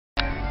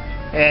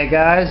Hey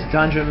guys,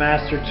 Dungeon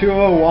Master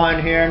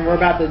 201 here, and we're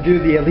about to do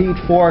the Elite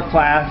Four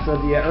class of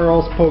the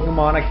Earls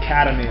Pokemon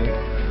Academy.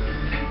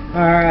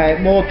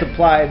 Alright,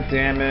 multiplied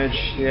damage.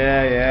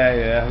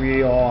 Yeah,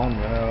 we all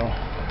know.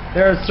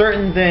 There are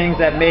certain things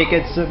that make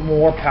it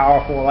more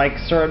powerful, like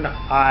certain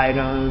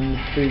items,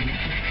 the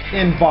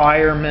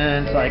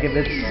environment, like if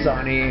it's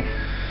sunny.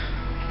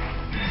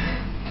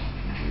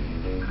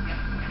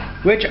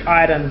 Which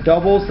item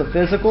doubles the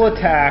physical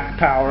attack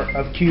power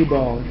of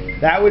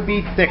Cubone? That would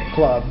be Thick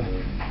Club.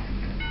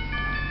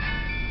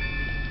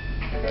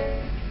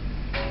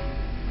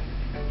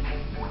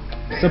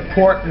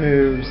 Support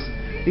moves.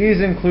 These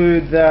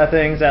include the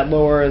things that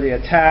lower the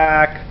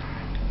attack,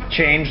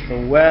 change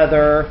the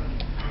weather,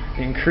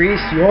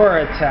 increase your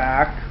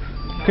attack,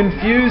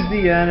 confuse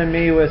the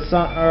enemy with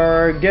some,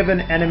 or give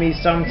an enemy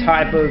some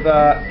type of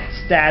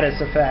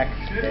status effect.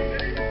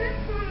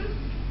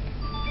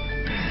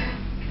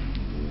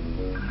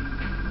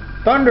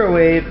 Thunder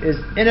Wave is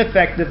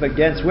ineffective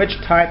against which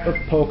type of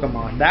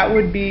Pokemon? That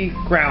would be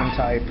Ground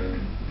type.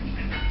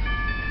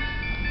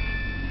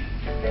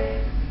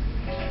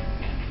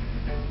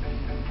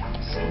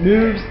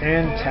 Moves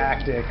and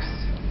tactics.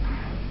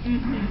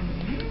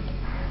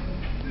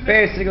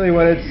 Basically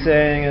what it's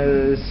saying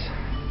is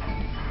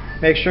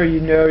make sure you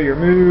know your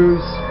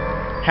moves,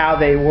 how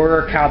they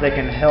work, how they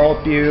can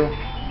help you.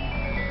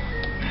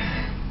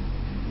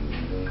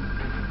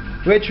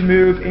 Which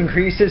move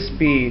increases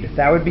speed?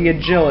 That would be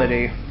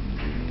Agility.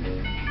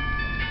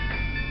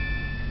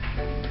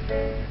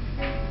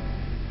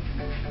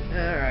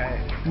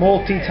 Alright.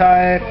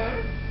 Multi-type.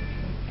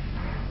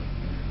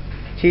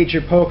 Teach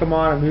your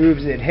Pokemon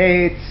moves it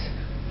hates.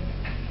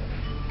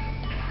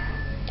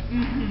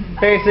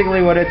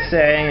 Basically what it's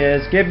saying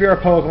is give your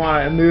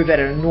Pokemon a move that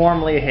it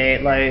normally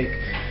hate, like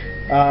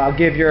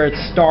give your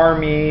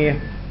Starmie,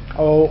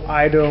 oh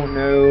I don't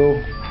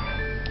know,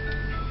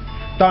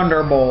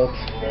 Thunderbolt.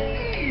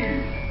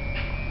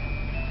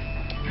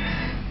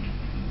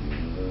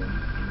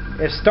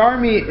 If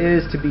Starmie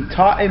is to be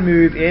taught a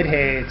move it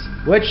hates,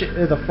 which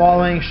of the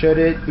following should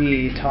it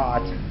be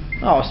taught?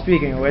 Oh,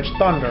 speaking of which,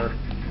 Thunder.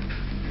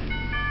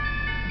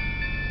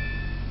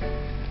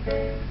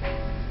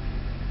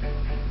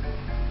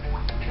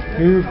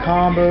 Move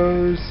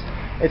combos.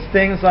 It's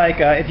things like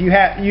if you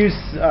use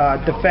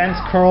Defense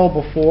Curl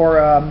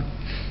before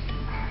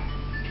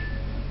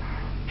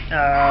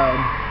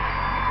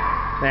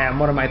man,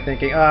 what am I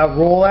thinking?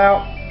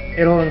 Rollout.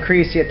 It'll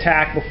increase the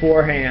attack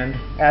beforehand,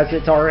 as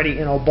it's already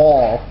in a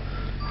ball.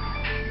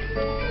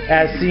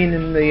 As seen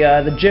in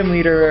the Gym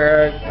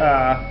Leader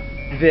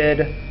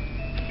vid.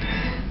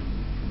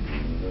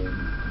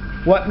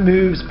 What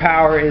move's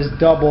power is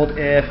doubled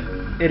if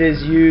it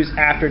is used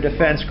after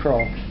Defense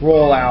Curl?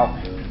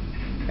 Rollout.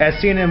 As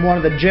seen in one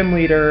of the Gym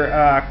Leader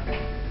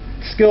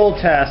skill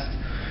tests,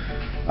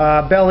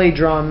 Belly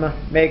Drum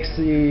makes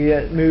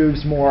the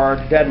moves more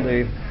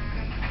deadly.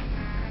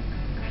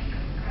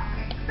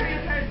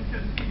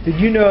 Did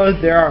you know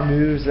there are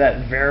moves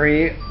that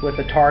vary with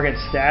the target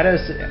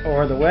status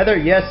or the weather?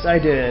 Yes, I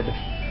did.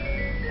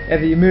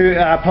 If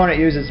the opponent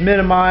uses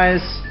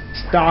Minimize,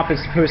 Stomp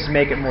is supposed to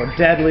make it more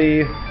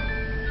deadly.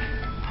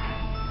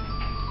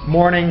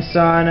 Morning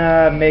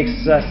Sun makes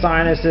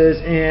sinuses,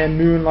 and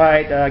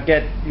Moonlight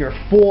get your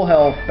full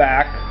health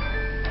back.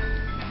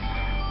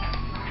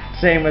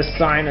 Same with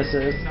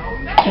sinuses.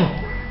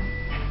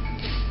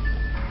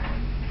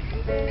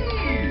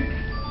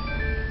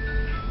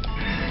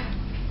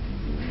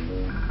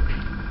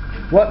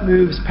 What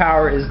move's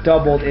power is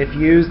doubled if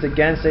used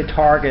against a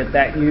target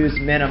that used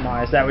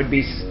Minimize? That would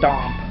be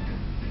Stomp.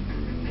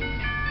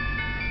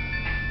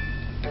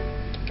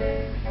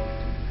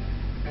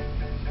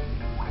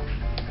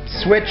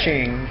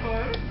 Switching.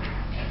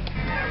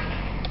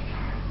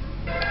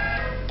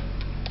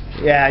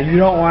 Yeah, you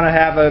don't want to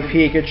have a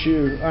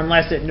Pikachu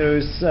unless it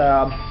knows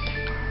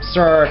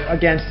Surf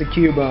against the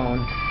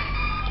Cubone.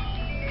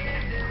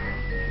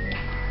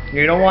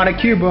 You don't want a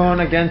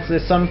Cubone against the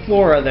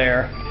Sunflora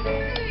there.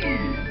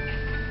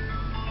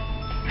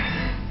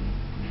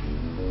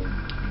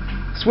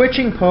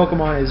 Switching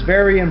Pokemon is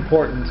very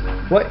important.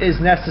 What is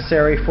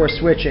necessary for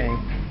switching?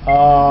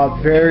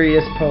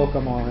 Various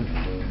Pokemon.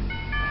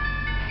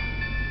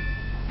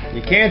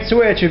 You can't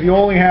switch if you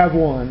only have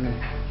one.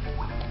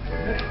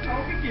 Let's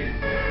talk again.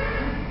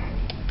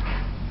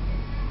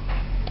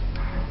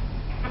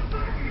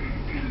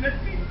 Let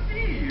me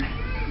see.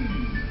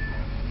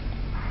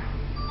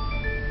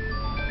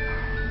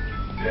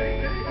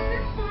 Very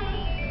simple.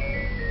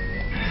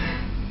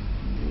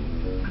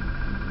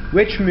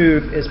 Which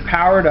move is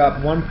powered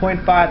up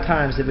 1.5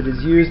 times if it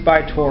is used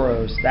by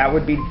Tauros? That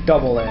would be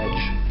Double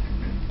Edge.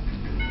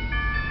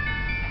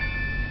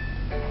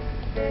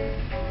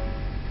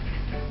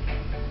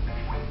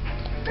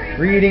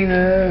 Reading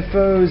the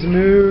foe's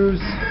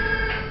moves.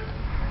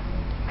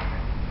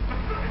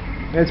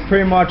 It's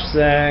pretty much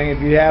saying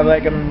if you have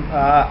like an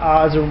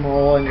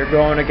Azumarill and you're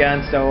going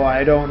against, oh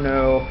I don't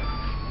know,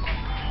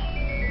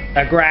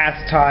 a grass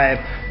type,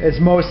 it's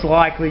most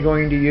likely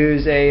going to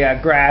use a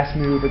grass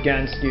move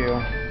against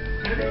you.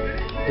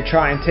 to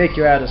try and take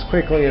you out as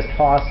quickly as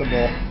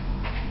possible.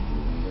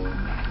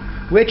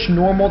 Which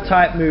normal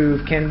type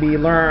move can be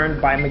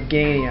learned by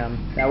Meganium?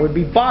 That would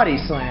be Body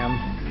Slam.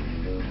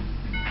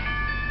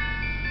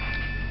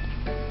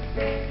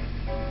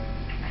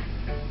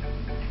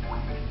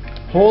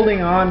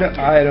 Holding on to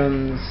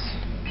items.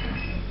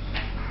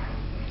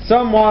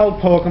 Some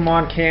wild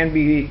Pokemon can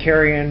be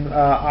carrying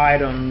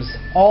items.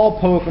 All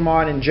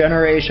Pokemon in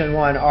Generation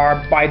 1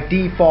 are by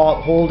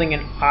default holding an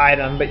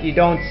item, but you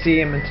don't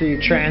see them until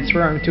you transfer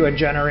them to a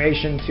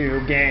Generation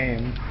 2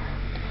 game.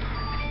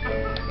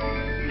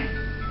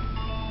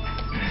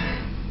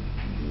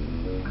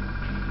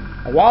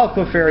 A wild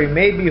Clefairy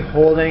may be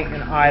holding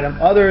an item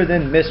other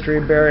than Mystery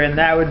Berry, and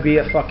that would be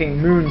a fucking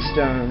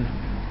Moonstone.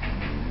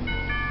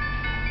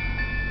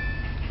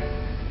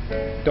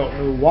 Don't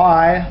know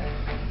why.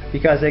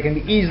 Because they can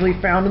be easily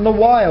found in the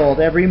wild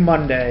every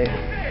Monday.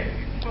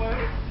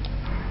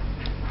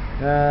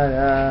 We're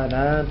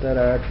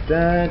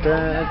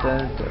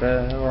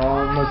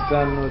almost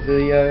done with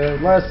the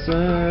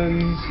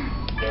lessons.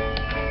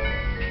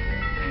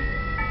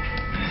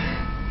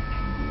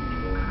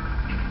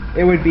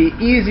 It would be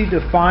easy to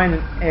find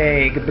an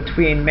egg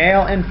between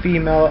male and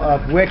female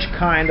of which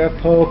kind of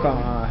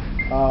Pokemon?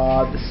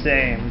 The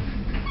same.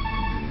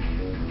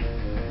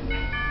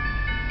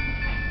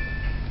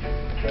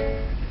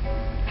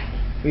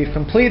 We've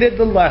completed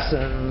the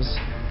lessons.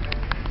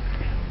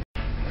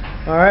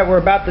 Alright,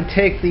 we're about to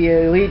take the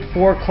Elite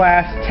Four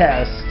class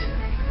test.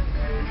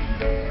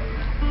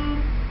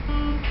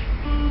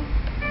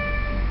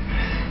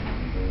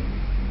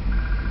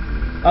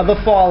 Of the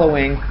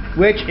following,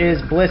 which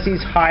is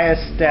Blissey's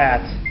highest stat?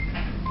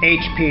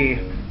 HP.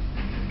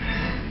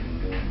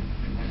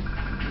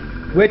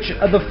 Which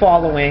of the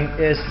following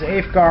is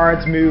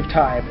Safeguard's move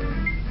type?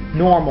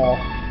 Normal.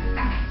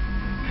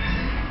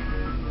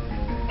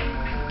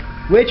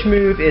 Which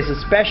move is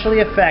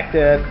especially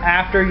effective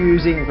after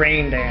using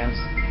Rain Dance?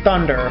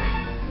 Thunder,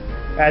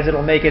 as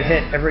it'll make it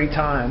hit every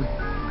time.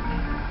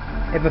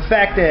 If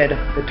affected,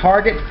 the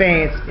target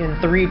faints in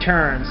 3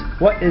 turns.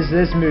 What is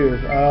this move?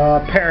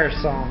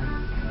 Parasong.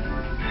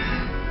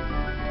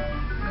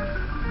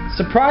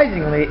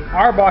 Surprisingly,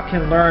 Arbok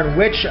can learn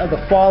which of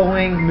the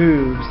following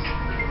moves?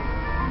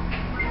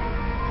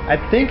 I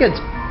think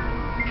it's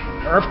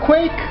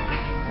Earthquake?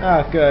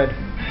 Oh, good.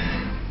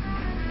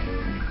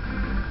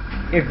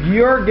 If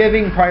you're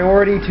giving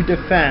priority to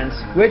defense,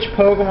 which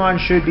Pokemon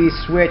should be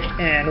switched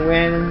in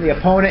when the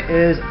opponent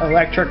is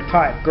electric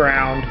type?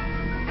 Ground.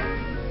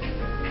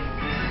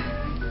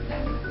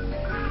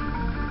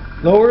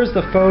 Lowers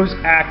the foe's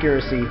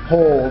accuracy.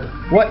 Hold.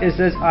 What is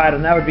this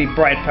item? That would be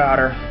Bright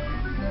Powder.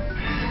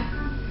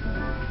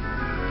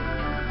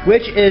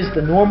 Which is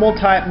the normal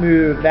type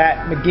move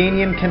that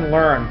Meganium can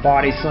learn?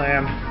 Body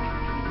Slam.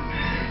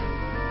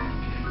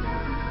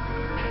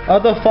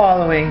 Of the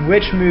following,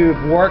 which move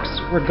works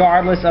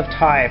regardless of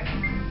type?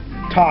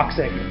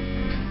 Toxic.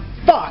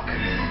 Fuck!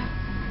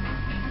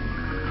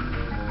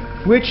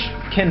 Which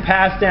can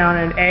pass down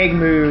an egg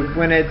move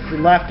when it's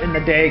left in the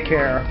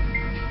daycare?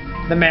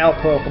 The male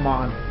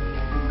Pokemon.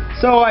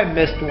 So I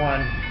missed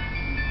one.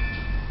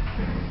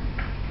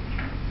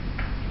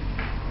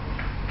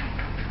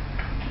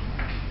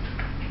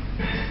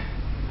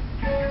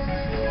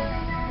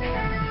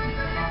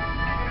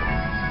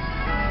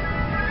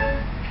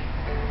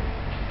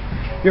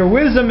 Your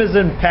wisdom is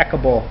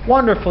impeccable.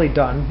 Wonderfully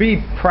done.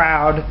 Be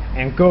proud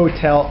and go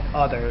tell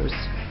others.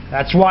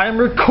 That's why I'm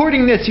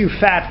recording this, you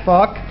fat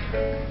fuck.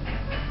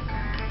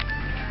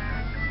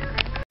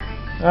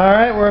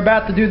 Alright, we're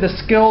about to do the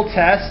skill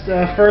test.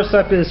 First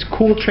up is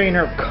Cool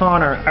Trainer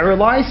Connor. I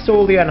rely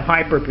solely on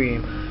Hyper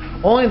Beam.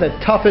 Only the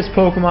toughest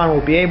Pokemon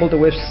will be able to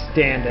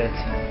withstand it.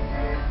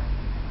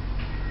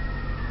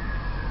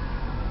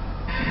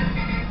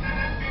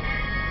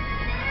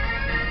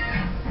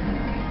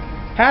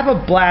 Have a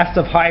blast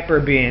of Hyper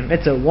Beam.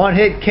 It's a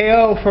one-hit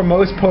KO for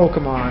most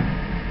Pokemon.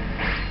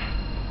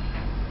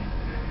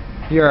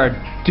 You're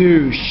a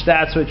douche.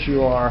 That's what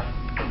you are.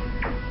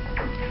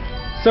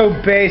 So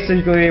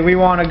basically, we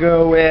want to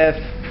go with...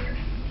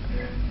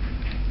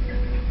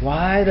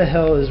 Why the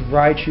hell is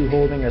Raichu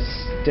holding a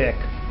stick?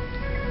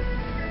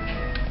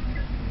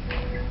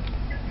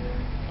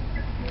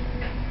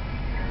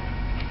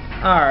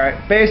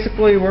 Alright,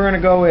 basically we're going to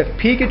go with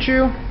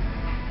Pikachu.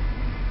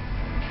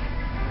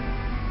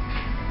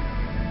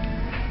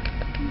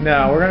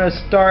 No, we're going to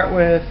start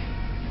with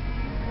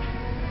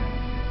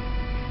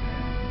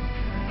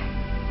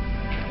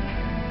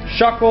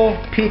Shuckle,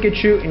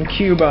 Pikachu, and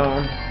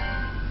Cubone.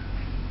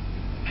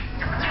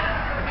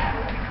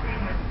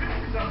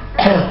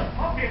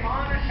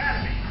 Pokemon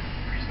Academy.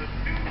 The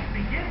students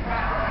begin by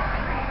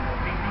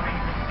becoming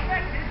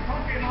effective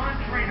Pokemon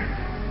trainers.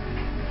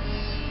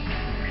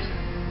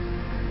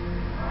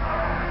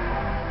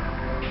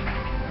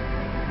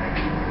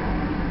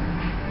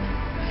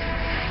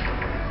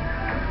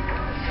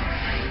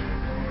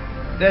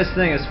 This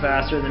thing is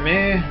faster than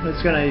me.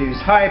 It's going to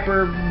use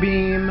Hyper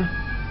Beam.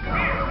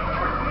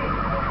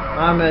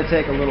 I'm going to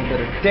take a little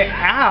bit of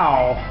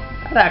Ow!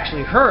 That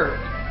actually hurt.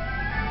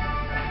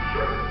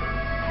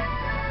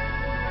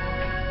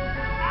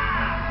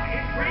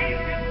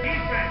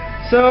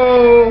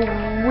 So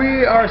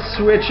we are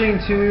switching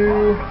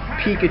to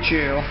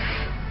Pikachu.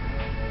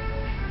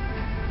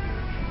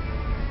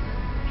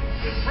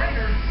 The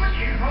trainer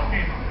switching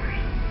Pokemon.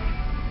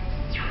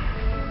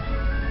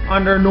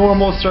 Under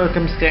normal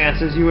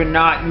circumstances, you would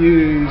not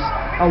use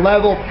a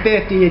level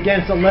 50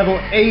 against a level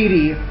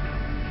 80.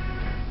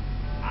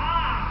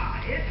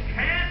 Ah, it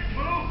can't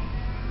move.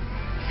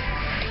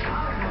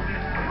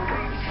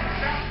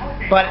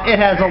 But it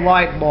has a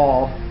light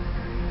ball.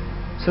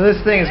 So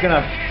this thing is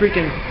gonna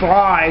freaking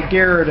fry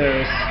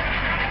Gyarados.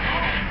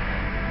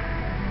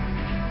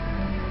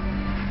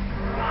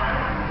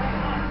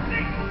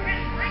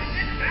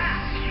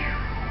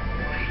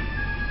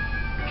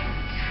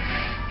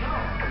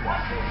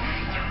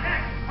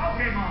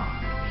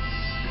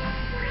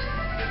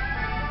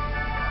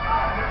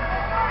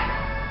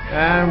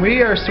 And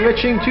we are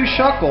switching to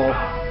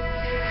Shuckle.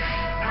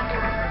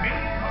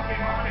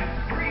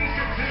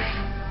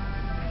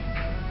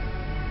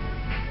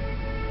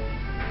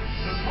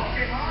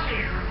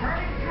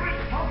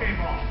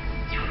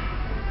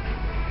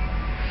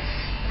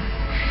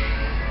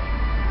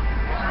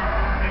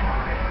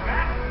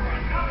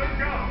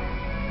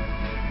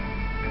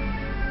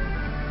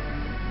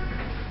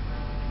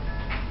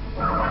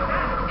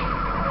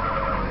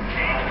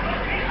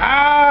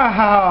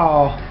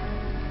 Ow!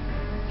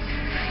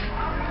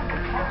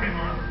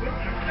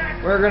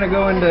 We're gonna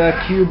go into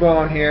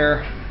Cubone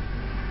here.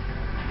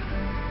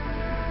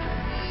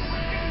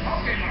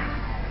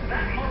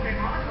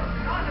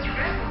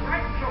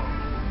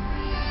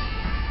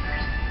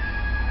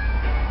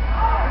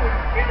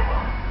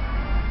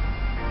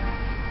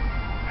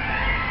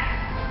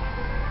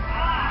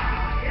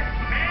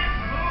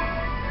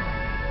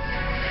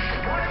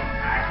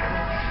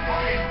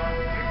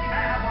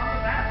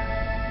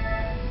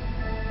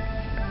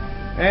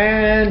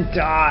 And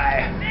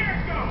die.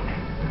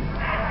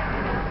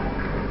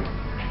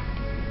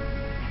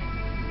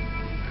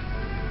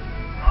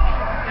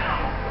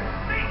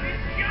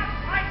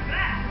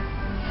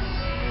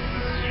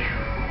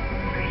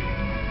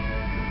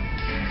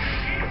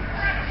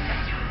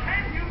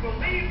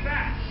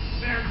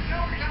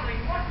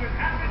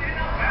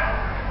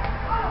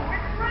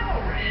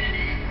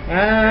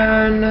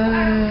 And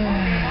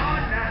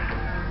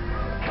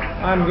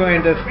I'm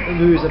going to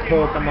lose a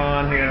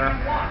Pokemon here.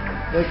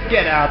 Let's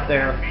get out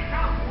there.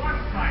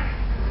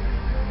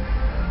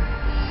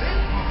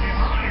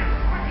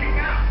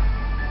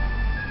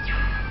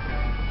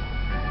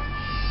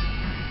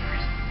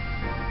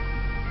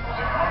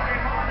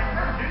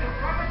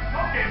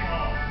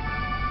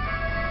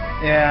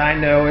 Yeah, I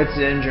know, it's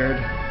injured.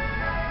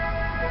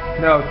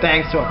 No,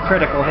 thanks to a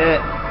critical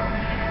hit.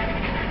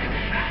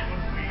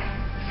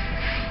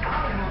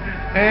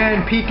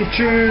 And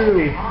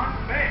Pikachu!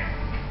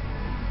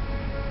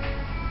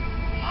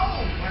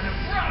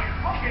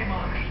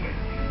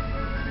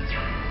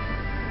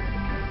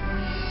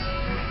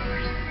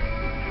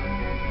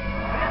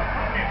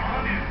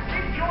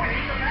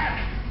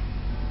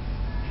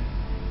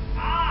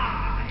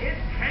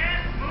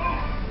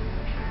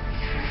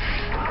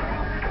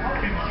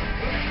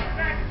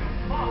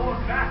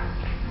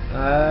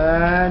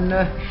 And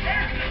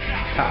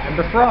time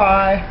to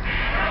fry.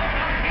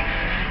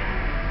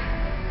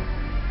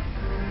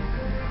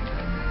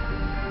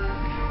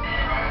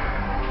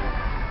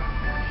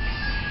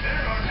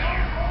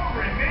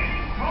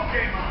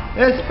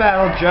 This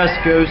battle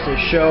just goes to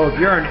show if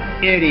you're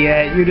an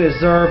idiot, you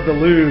deserve to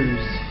lose.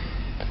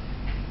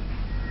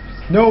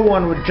 No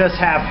one would just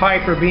have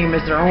Hyper Beam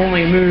as their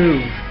only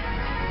move.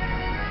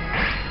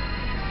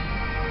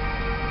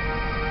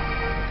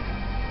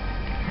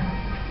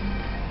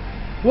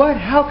 What?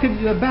 How could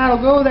the battle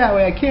go that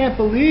way? I can't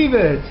believe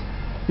it.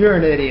 You're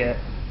an idiot.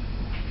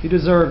 You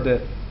deserved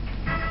it.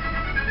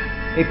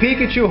 A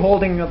Pikachu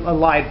holding a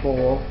light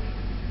ball,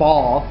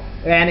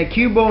 and a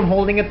Cubone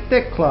holding a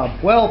thick club.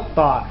 Well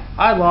thought.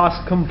 I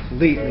lost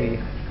completely.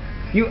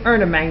 You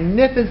earned a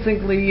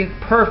magnificently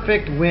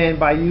perfect win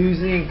by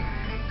using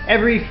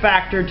every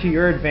factor to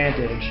your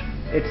advantage.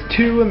 It's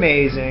too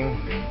amazing.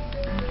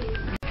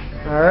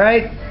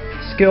 Alright,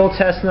 skill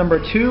test number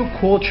 2,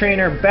 Cool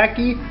Trainer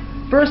Becky.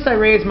 First I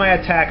raise my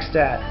attack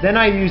stat, then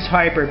I use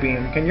Hyper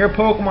Beam. Can your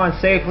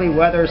Pokemon safely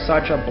weather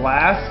such a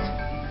blast?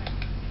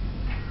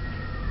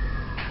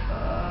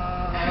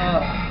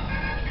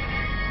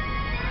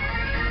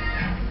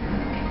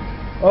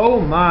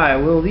 Oh my,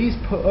 will these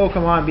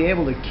Pokemon be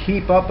able to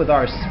keep up with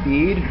our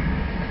speed?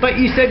 But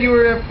you said you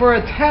were for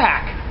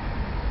attack!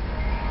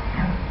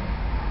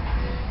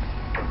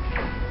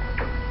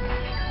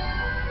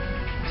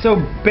 So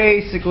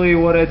basically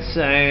what it's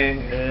saying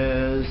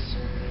is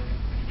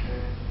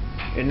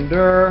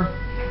endure,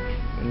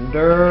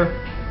 endure,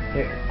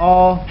 they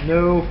all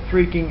know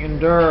freaking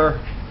endure.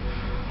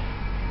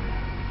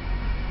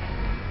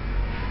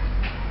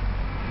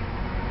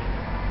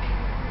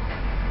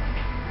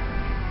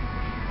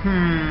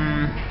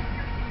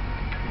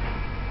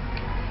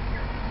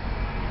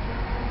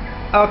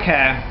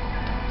 Okay,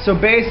 so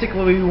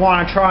basically we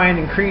want to try and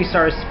increase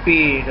our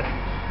speed.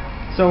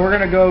 So we're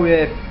going to go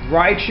with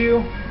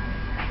Raichu,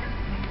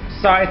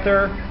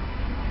 Scyther,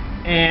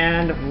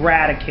 and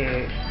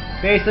Eradicate.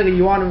 Basically,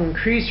 you want to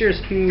increase your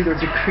speed or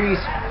decrease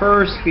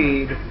her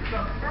speed.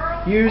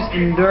 Use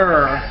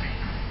Endure.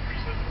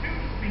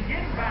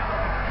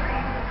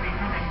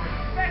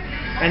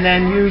 And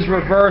then use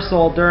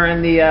Reversal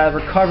during the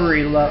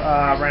recovery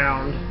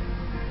round.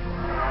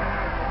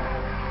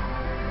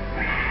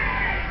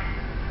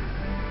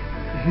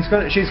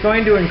 She's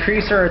going to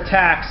increase her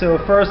attack, so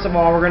first of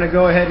all, we're going to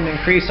go ahead and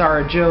increase our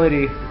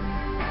agility.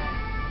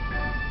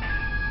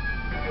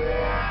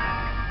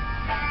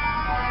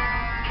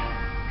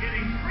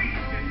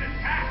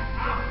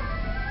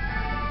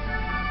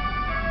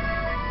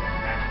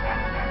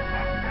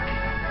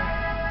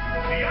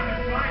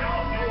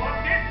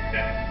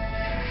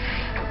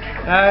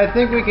 I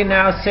think we can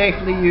now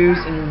safely use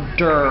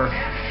Endure.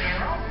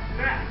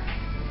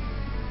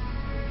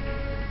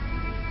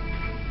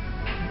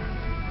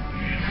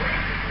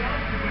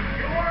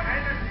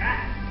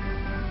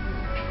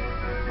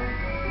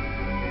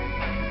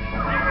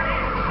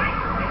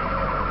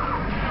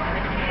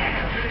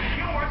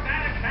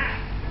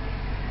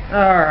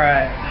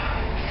 Alright.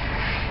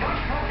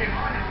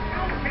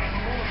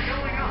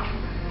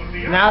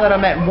 Now that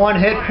I'm at 1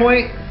 hit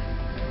point,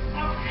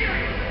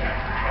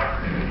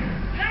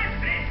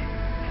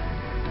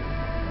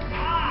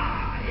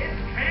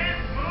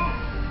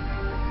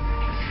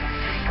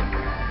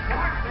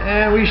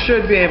 and we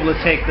should be able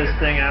to take this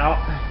thing out.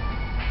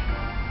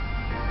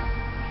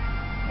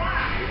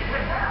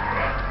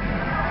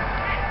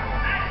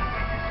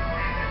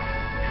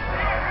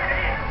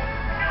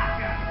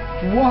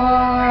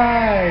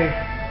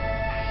 Why?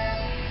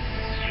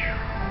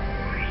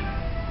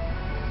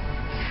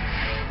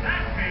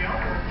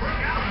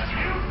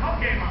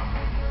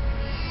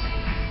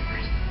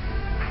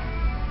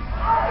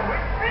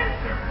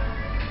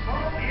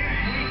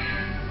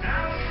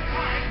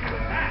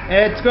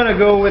 It's gonna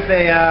go with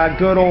a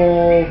good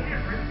old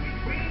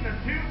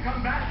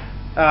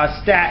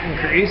stat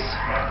increase.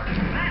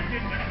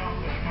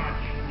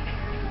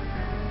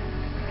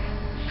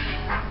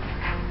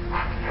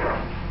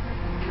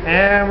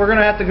 And we're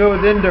gonna have to go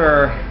with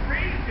Endure.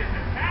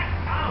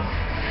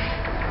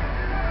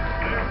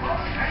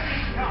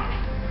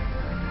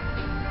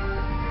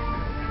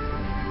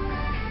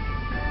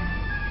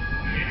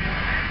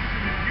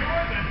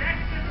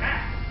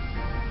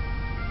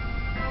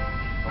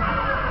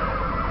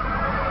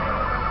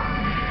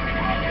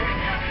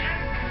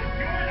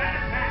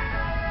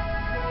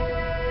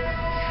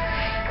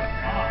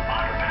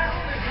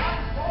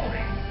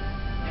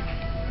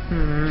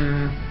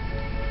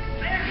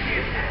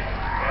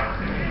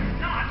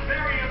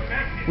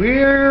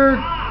 We're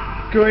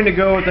going to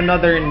go with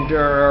another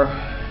Endure.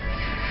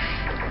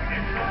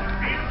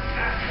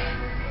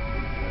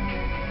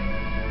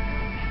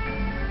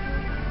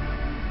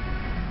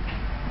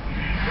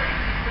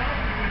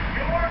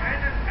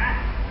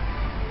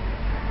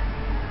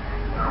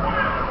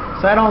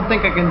 So I don't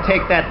think I can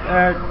take that.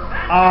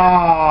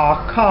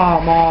 Oh,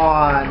 come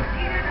on.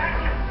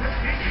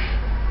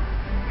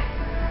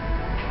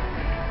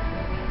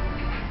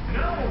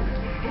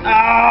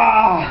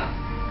 Ah!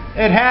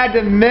 It had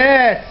to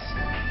miss!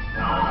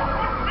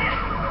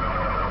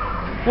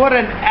 What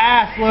an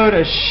ass load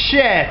of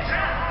shit!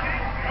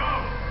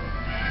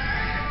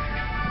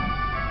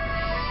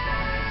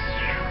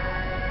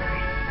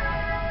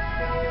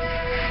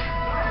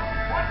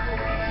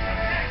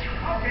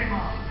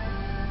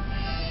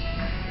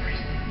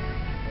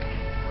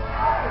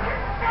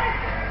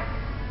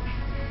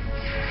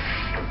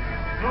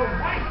 The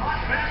white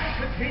hot battle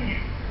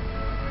continues.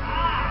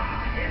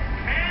 It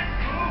can't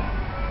move.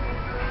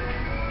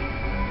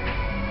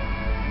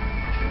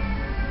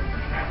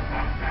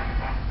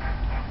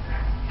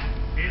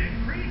 It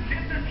increased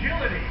its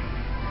agility.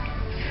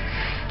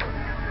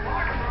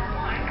 Marks are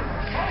line for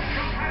both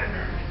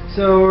competitors.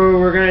 So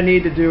we're gonna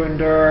need to do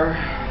Endure.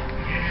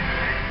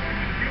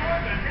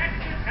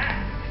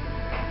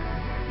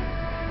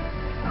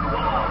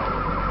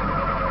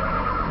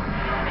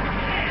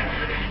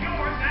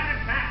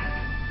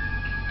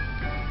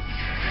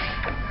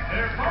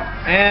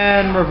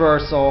 And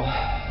Reversal.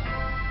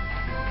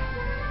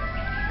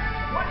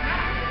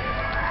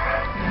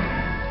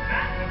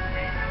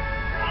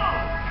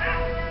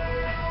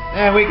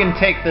 And we can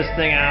take this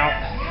thing out.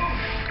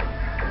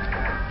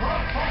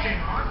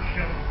 Pokemon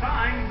show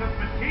signs of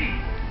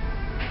fatigue.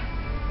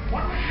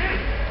 What was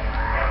this?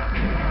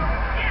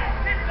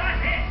 Yes, it's a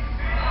hit.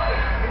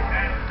 It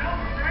has no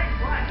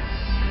strength left.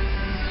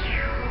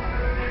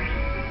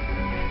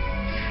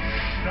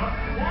 Just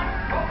one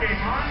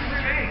Pokemon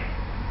remains.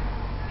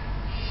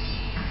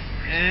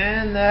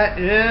 And that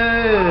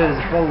is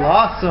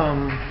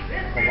Blossom.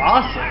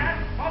 Blossom?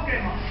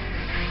 Pokemon.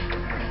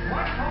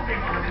 One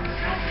Pokemon is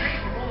still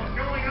capable of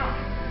going up,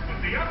 but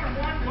the other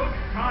one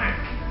looks tired.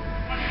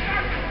 A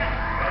sharp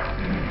attack.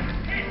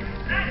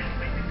 That is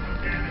making some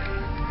damage.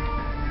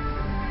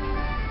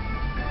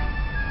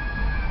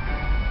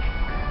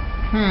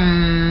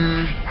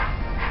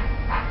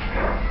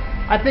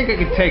 I think I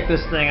could take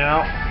this thing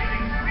out. It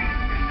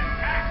increased its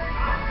attack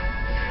power.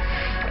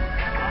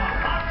 A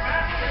hot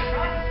battle is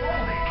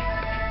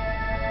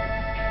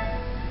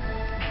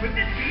Could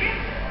this be it?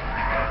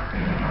 Out of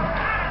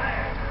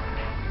there!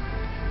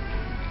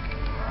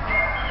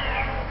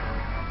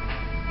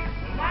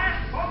 The last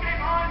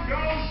Pokemon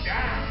goes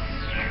down.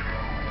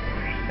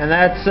 And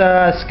that's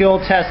skill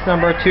test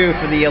number 2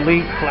 for the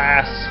elite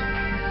class.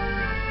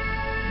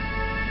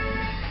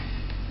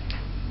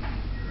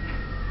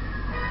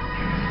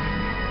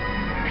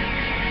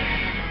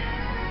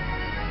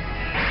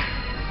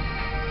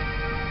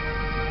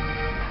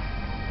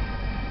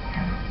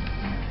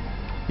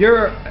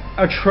 You're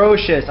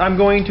atrocious. I'm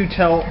going to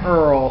tell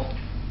Earl.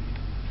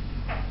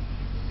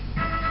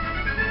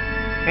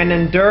 An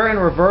endure and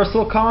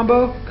reversal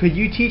combo? Could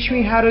you teach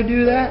me how to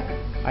do that?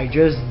 I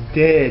just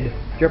did.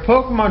 Your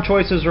Pokemon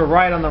choices were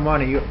right on the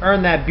money. You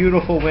earned that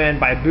beautiful win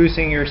by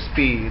boosting your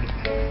speed.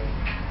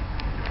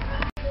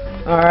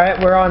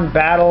 Alright, we're on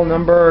battle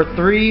number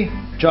 3.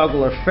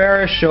 Juggler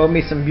Ferris showed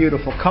me some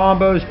beautiful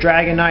combos.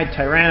 Dragonite,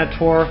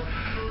 Tyranitar.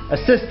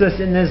 Assist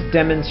us in this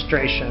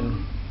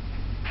demonstration.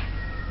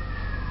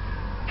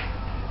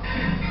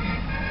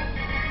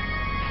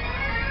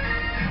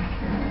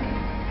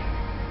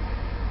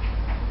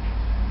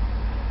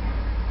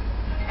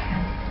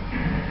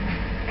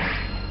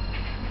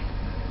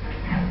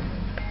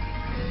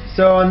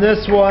 So on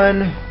this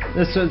one,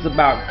 this is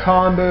about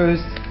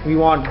combos. We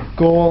want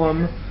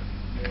Golem,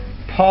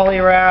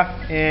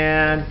 Poliwrath,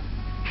 and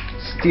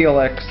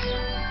Steelix.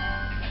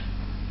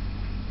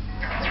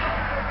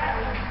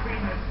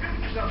 Between the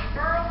students of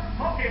Earls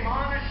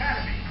Pokemon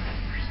Academy.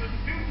 The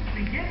students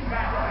begin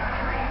battle,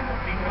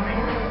 becoming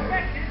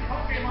respected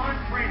Pokemon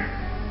trainers.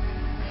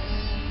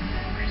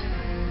 Okay. Here's the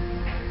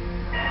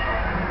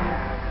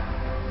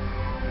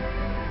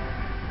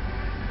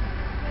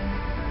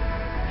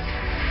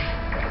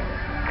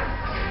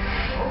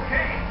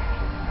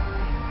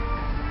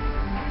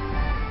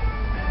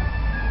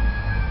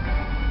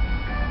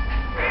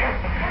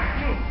first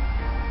move.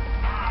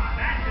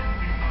 That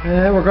didn't do much.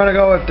 And we're going to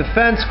go with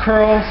Defense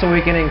Curl so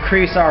we can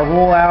increase our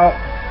rollout.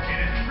 It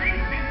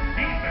increased its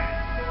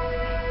defense.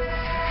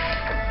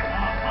 A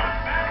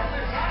hot battle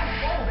is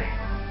unfolding.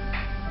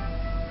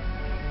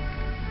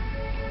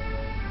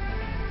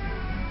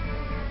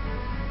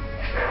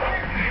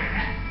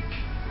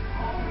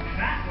 Oh,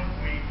 that was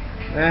weak.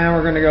 And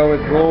we're going to go with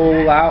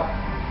Rollout.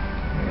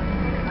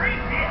 Great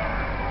hit.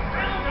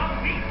 Well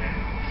done, weakness.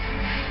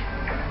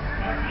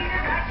 But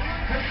heated action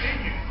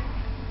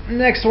continues.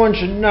 Next one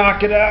should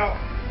knock it out.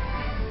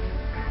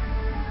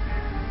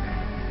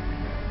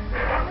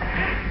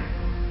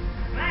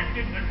 That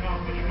didn't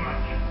accomplish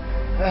much. And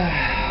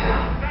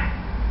Back.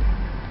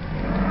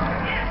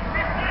 Yes,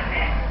 it's a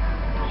hit.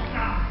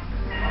 Stop.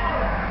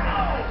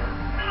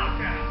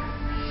 Knockout.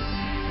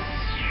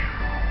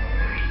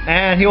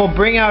 he'll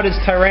bring out his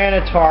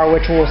Tyranitar,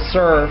 which will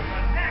serve. The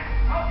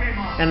next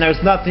Pokemon. And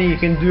there's nothing you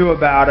can do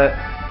about it.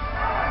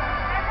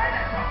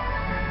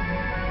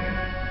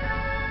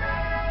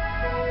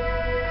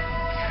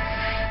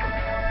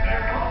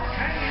 They're both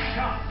hanging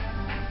tough.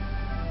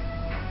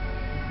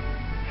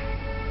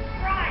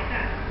 Right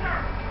now, sir.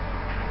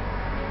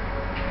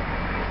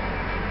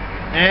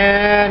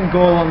 And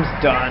Golem's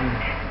done.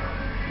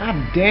 God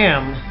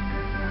damn.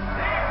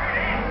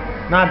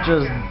 Not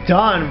just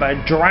done,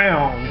 but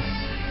drowned.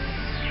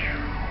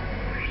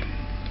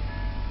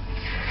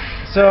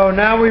 So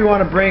now we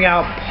want to bring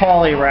out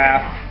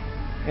Poliwrath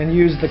and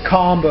use the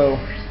combo.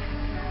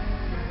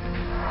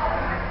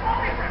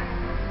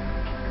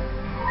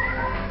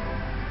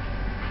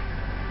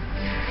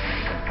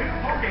 Two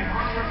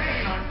Pokemon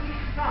remain on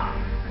each side.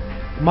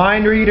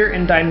 Mind Reader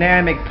and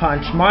Dynamic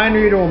Punch. Mind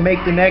Reader will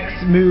make the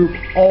next move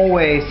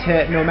always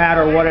hit, no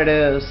matter what it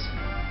is. What's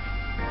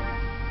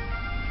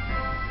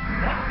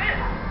this?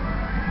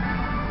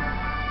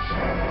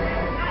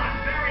 Not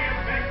very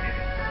effective.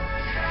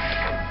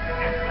 It's a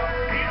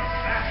real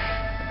battle.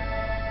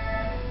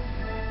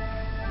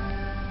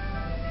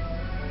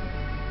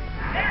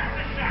 There's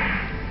the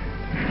shot.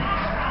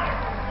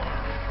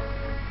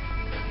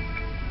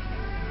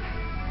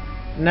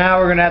 Now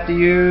we're gonna have to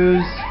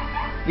use,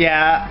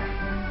 yeah,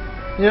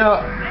 you know,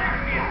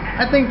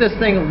 I think this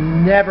thing will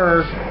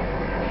never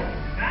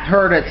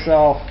hurt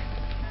itself.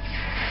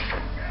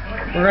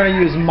 We're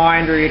gonna use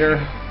Mind Reader.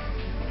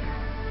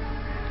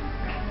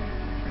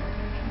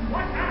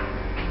 What now?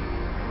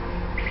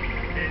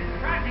 It's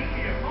tracking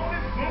the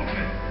opponent's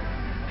movement.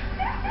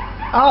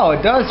 Oh,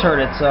 it does hurt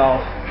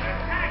itself. It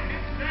attacked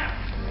its step.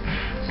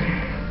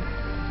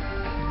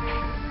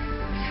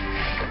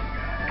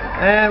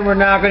 And we're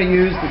now gonna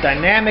use the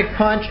Dynamic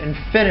Punch and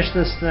finish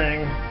this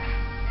thing.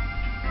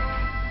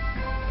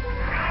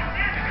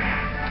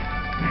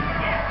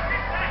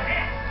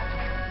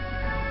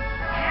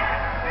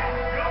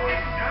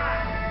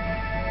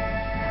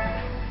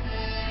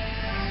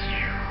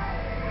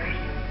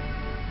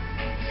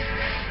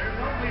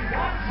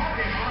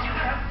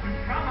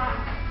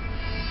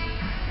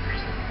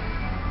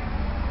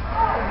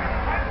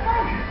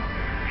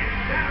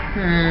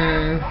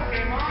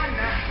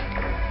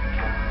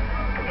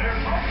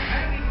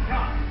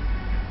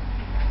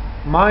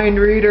 Mind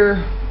Reader.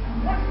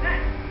 What's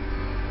next?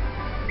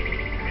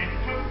 It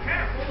took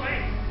careful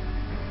aim.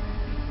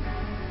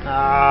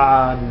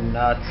 Ah,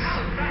 nuts.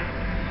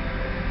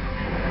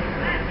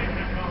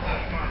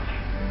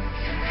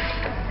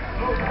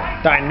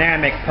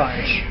 Dynamic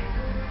punch.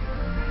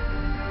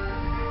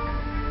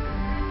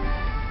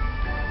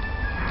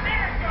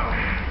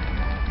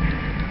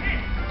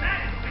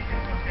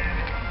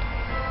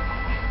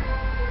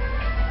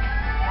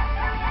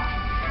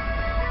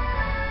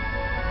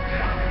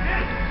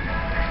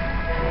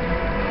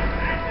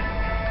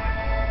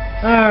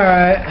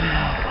 Alright.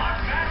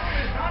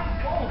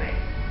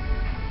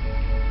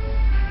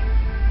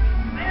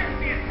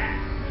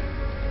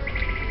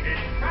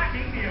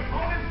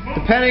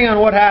 Depending on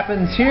what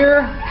happens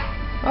here,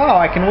 oh,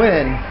 I can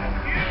win.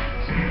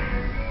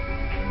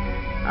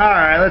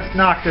 Alright, let's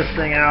knock this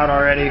thing out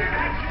already.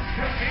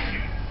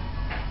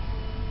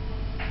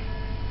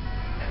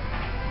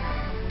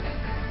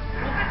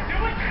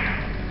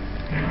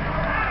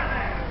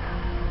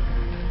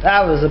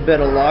 That was a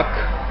bit of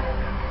luck.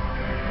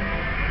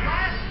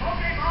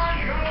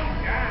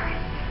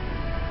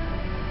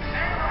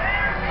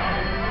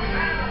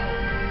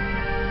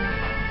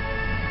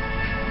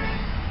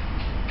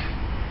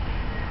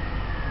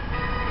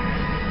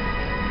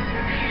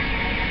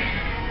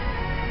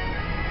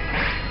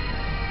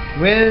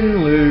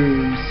 Win,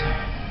 lose.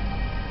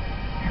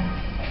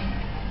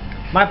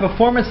 My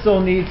performance still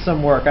needs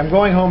some work. I'm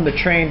going home to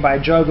train by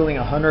juggling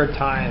 100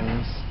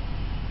 times.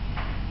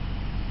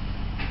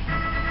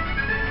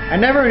 I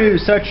never knew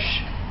such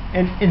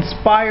an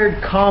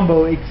inspired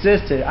combo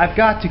existed. I've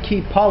got to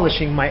keep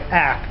polishing my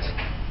act.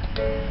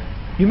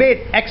 You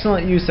made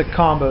excellent use of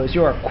combos.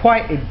 You are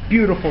quite a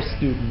beautiful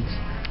student.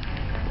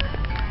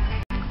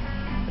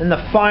 And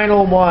the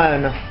final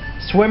one,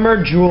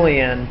 Swimmer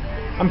Julian.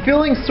 I'm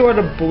feeling sort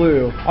of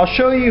blue. I'll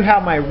show you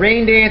how my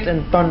rain dance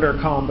and thunder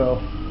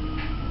combo.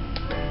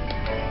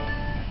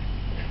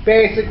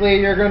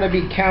 Basically, you're going to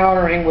be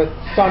countering with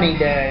sunny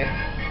day.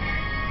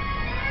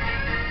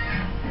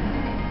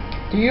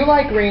 Do you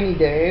like rainy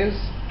days?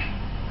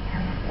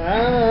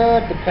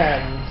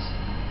 Depends.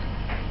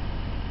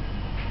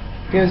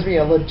 Gives me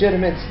a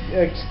legitimate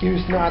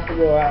excuse not to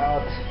go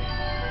out.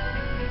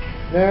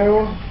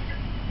 No?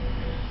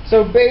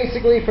 So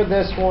basically for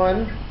this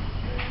one,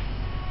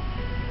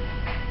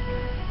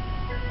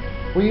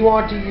 we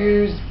want to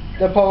use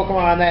the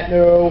Pokemon that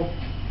know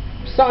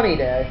Sunny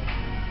Day.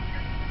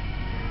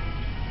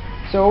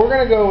 So we're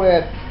going to go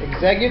with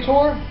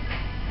Exeggutor,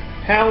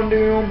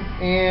 Houndoom,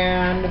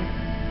 and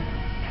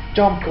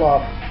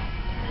Jumpluff.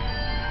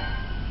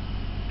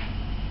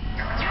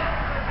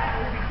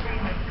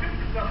 Between the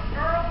students of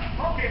Earls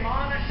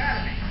Pokemon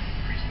Academy.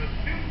 The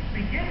students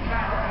begin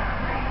battle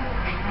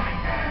becoming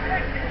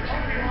effective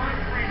Pokemon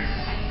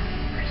trainers.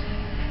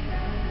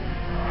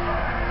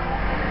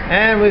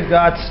 And we've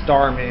got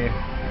Starmie.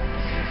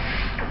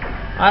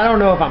 I don't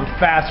know if I'm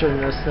faster than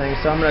this thing,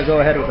 so I'm going to go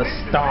ahead with a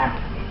Stomp.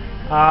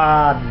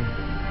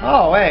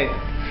 Oh, wait.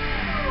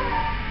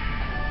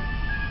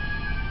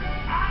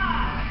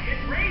 It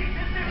raised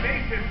its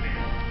evasiveness.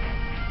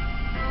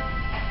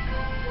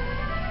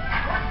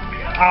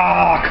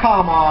 Ah,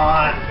 come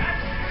on.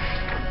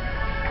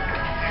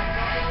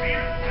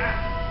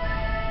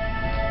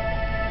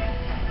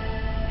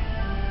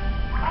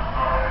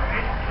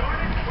 It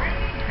started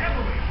raining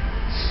heavily.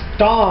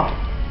 Stomp.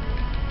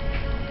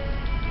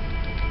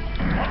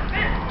 What's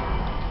this?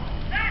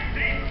 That's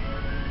it.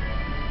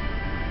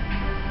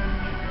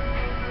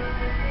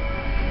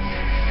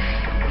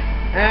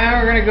 And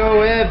we're going to go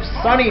with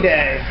Sunny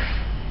Day.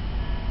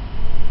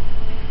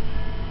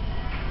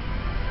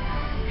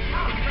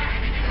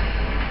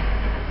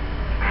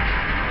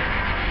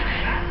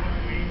 That was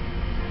weak.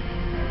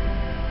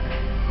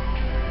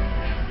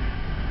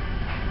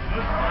 The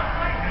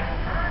spotlight has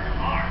turned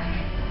harsh.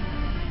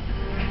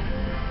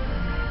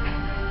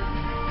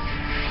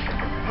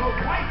 The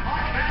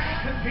white-hot battle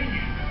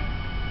continues.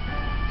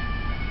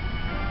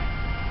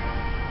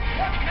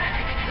 What's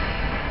next?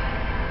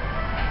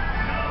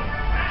 No,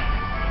 that's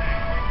it.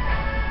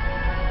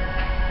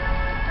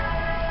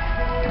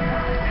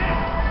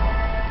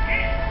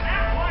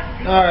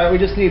 Alright, we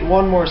just need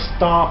one more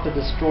Stomp to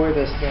destroy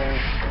this thing. A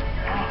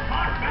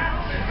hot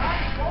battle is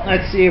unfolding.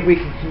 Let's see if we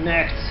can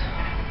connect.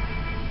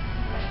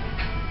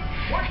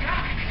 What's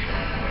that?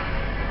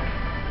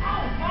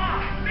 Oh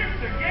my, missed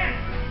again.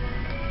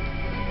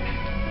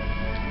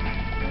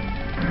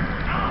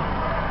 Oh,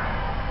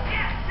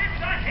 yes,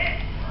 it's a hit.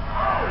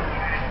 Oh,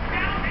 and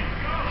down it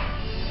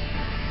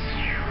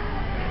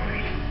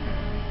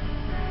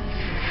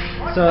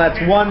goes. So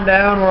that's one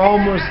down, we're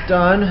almost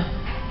done.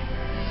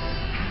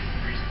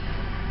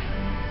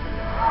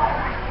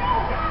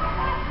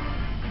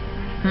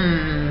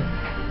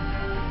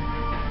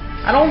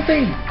 I don't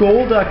think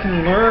Golda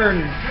can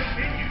learn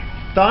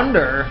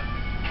Thunder.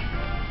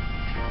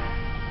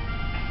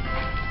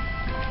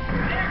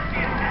 There's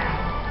the attack.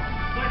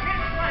 The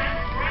hit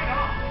lands right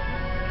off.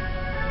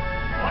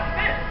 What's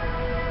this?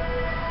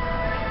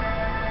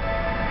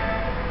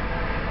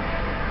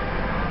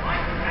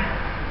 Like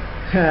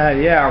that.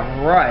 Yeah,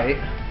 right.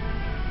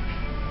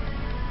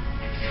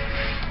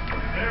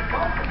 They're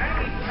both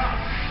hanging tough.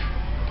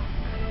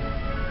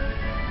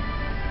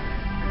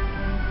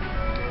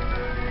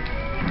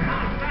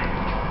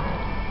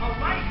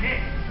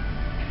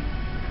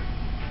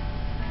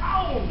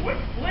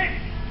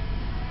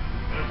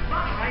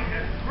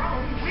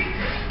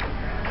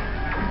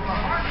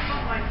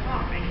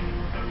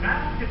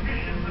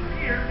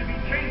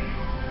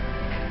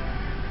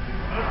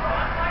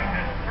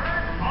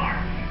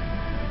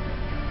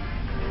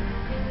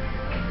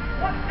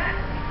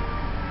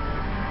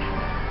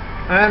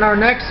 And our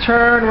next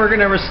turn, we're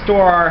going to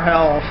restore our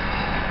health.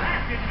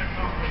 That didn't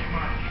accomplish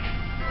much.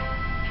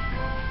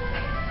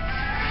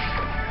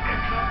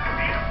 It's up to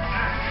the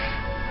attack.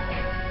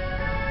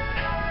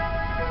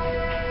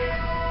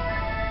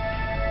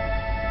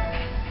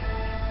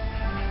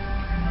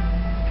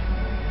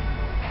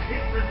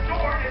 It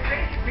restored its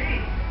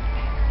HP.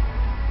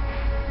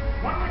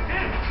 What would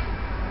do?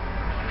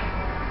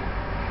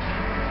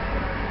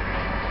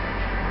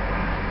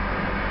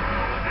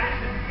 That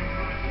didn't do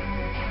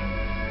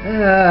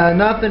much.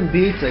 Nothing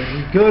beats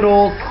a good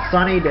old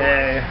sunny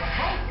day.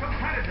 Both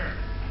competitors.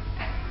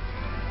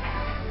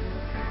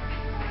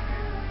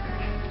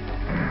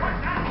 What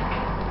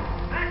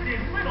now? That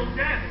did little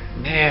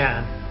damage.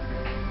 Man,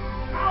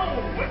 Oh,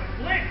 it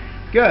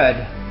flicked. good.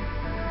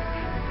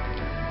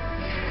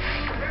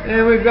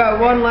 And we've got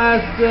one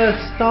last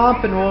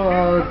stomp and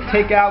we'll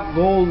take out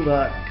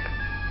Golduck. There's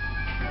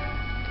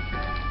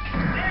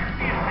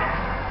the attack.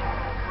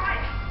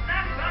 Right,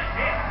 that's a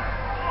hit.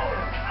 Oh,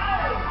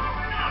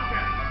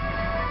 knockout.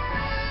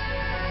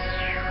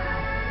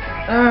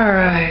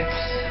 Alright.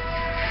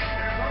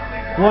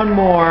 There's only One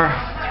more.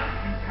 left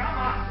to come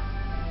up.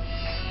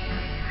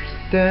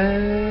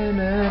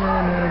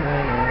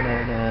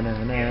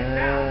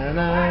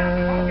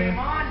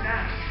 Pokemon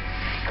now.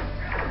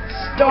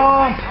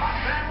 Stomp!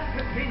 Battle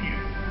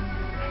continues.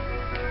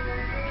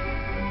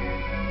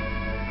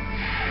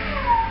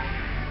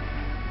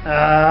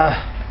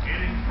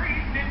 It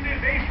increased its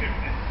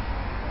evasiveness.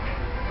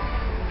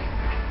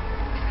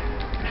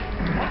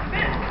 What's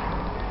this?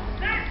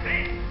 That's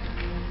it.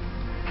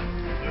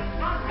 The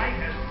sunlight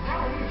has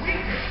grown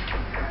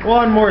weaker.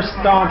 One more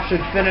stomp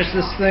should finish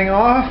this thing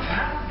off.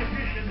 Battle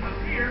conditions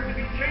appear to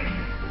be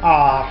changing.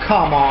 Aw,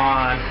 come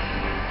on.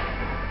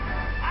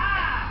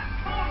 Ah,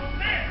 total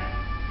miss.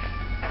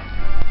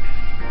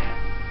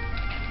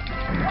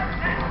 What's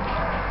that?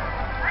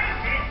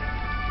 Break it.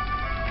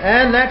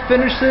 And that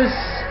finishes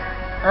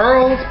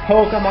Earl's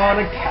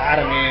Pokemon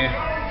Academy.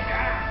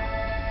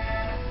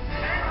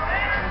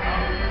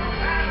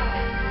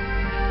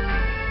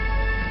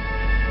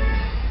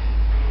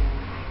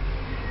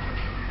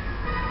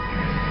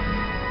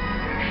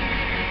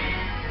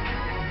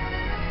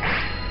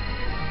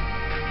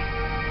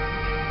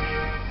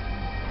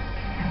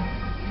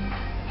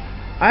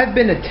 I've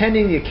been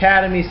attending the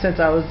Academy since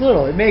I was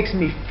little. It makes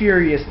me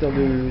furious to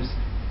lose.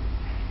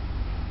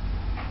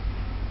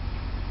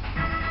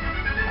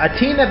 A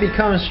team that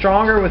becomes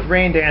stronger with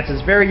Rain Dance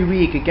is very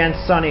weak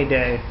against Sunny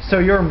Day, so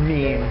you're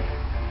mean.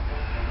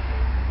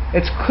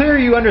 It's clear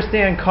you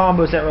understand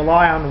combos that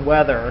rely on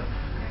weather.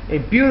 A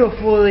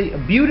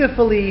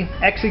beautifully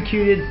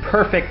executed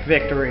perfect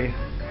victory.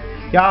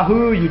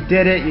 Yahoo, you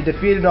did it. You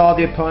defeated all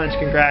the opponents.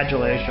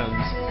 Congratulations.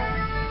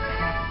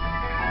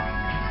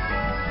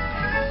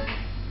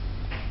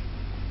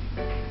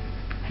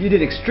 You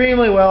did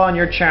extremely well on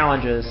your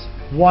challenges.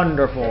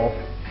 Wonderful.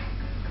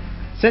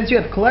 Since you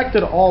have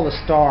collected all the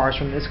stars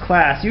from this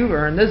class, you've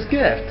earned this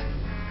gift.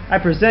 I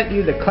present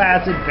you the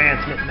Class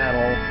Advancement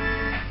Medal.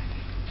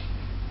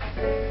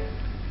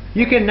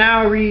 You can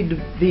now read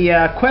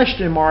the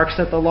question marks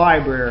at the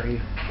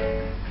library.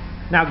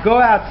 Now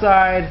go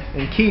outside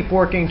and keep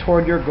working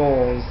toward your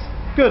goals.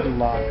 Good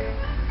luck.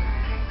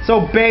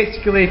 So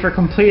basically, for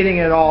completing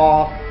it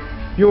all,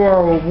 you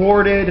are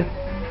awarded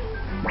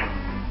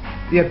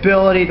the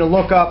ability to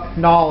look up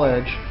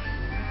knowledge.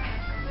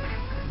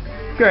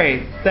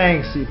 Great,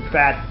 thanks, you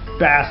fat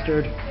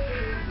bastard.